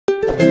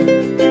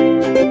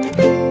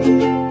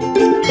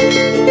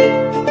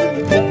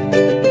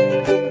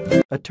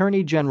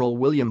Attorney General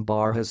William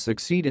Barr has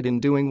succeeded in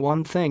doing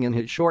one thing in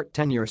his short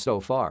tenure so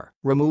far: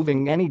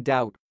 removing any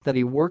doubt that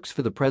he works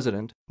for the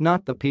president,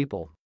 not the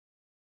people.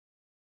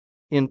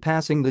 In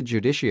passing the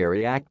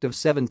Judiciary Act of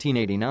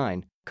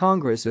 1789,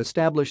 Congress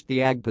established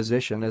the AG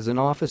position as an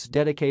office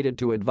dedicated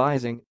to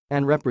advising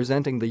and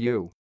representing the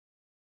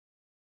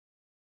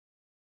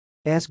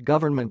U.S.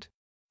 government.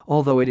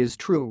 Although it is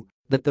true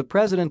that the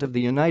President of the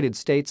United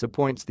States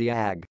appoints the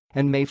AG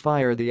and may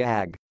fire the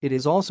AG, it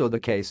is also the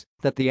case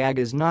that the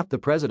AG is not the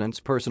President's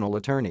personal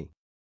attorney.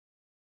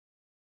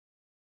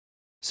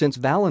 Since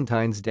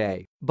Valentine's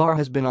Day, Barr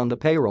has been on the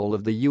payroll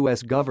of the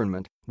U.S.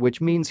 government,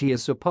 which means he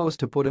is supposed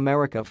to put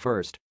America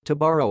first, to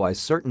borrow a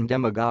certain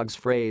demagogue's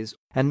phrase,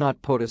 and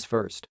not POTUS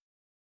first.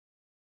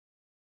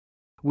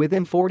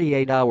 Within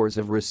 48 hours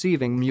of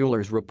receiving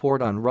Mueller's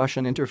report on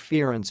Russian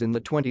interference in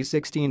the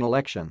 2016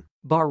 election,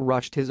 Barr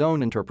rushed his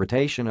own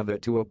interpretation of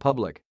it to a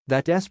public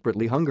that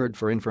desperately hungered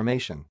for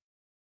information.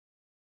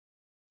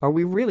 Are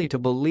we really to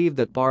believe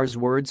that Barr's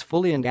words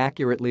fully and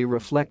accurately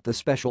reflect the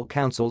special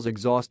counsel's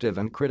exhaustive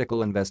and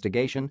critical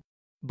investigation?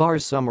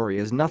 Barr's summary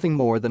is nothing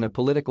more than a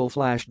political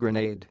flash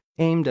grenade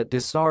aimed at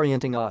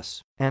disorienting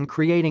us and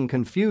creating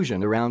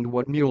confusion around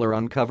what Mueller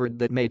uncovered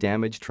that may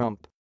damage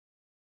Trump.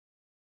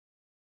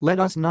 Let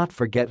us not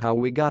forget how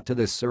we got to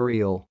this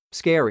surreal,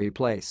 scary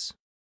place.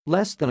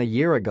 Less than a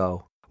year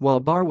ago, while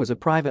Barr was a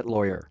private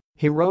lawyer,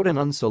 he wrote an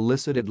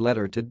unsolicited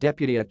letter to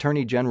Deputy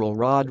Attorney General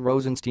Rod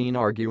Rosenstein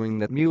arguing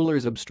that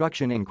Mueller's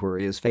obstruction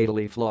inquiry is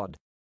fatally flawed.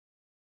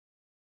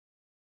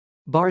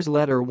 Barr's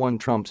letter won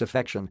Trump's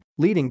affection,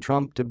 leading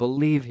Trump to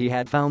believe he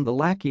had found the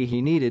lackey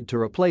he needed to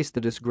replace the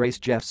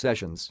disgraced Jeff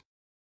Sessions.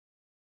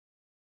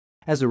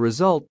 As a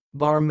result,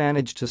 Barr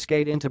managed to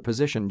skate into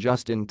position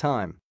just in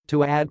time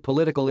to add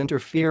political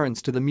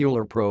interference to the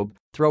Mueller probe,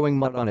 throwing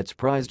mud on its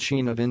prized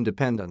sheen of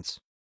independence.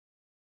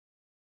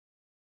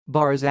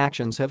 Barr's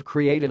actions have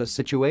created a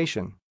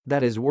situation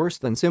that is worse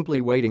than simply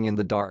waiting in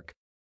the dark.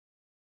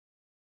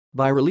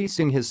 By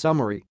releasing his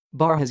summary,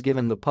 Barr has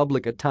given the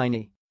public a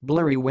tiny,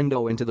 blurry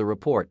window into the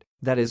report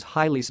that is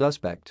highly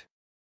suspect.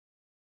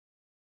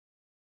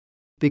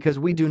 Because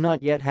we do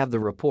not yet have the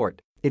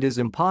report, it is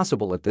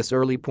impossible at this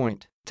early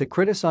point to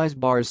criticize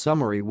Barr's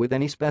summary with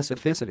any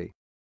specificity.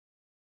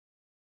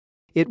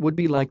 It would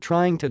be like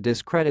trying to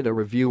discredit a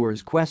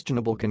reviewer's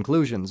questionable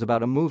conclusions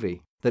about a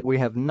movie that we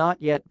have not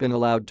yet been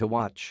allowed to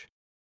watch.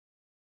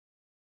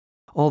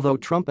 Although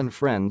Trump and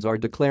friends are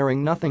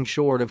declaring nothing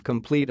short of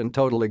complete and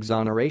total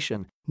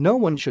exoneration, no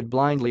one should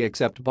blindly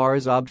accept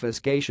Barr's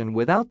obfuscation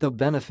without the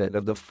benefit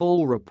of the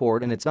full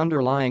report and its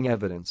underlying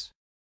evidence.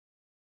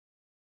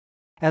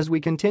 As we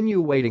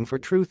continue waiting for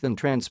truth and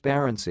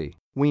transparency,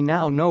 we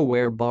now know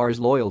where Barr's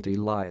loyalty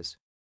lies.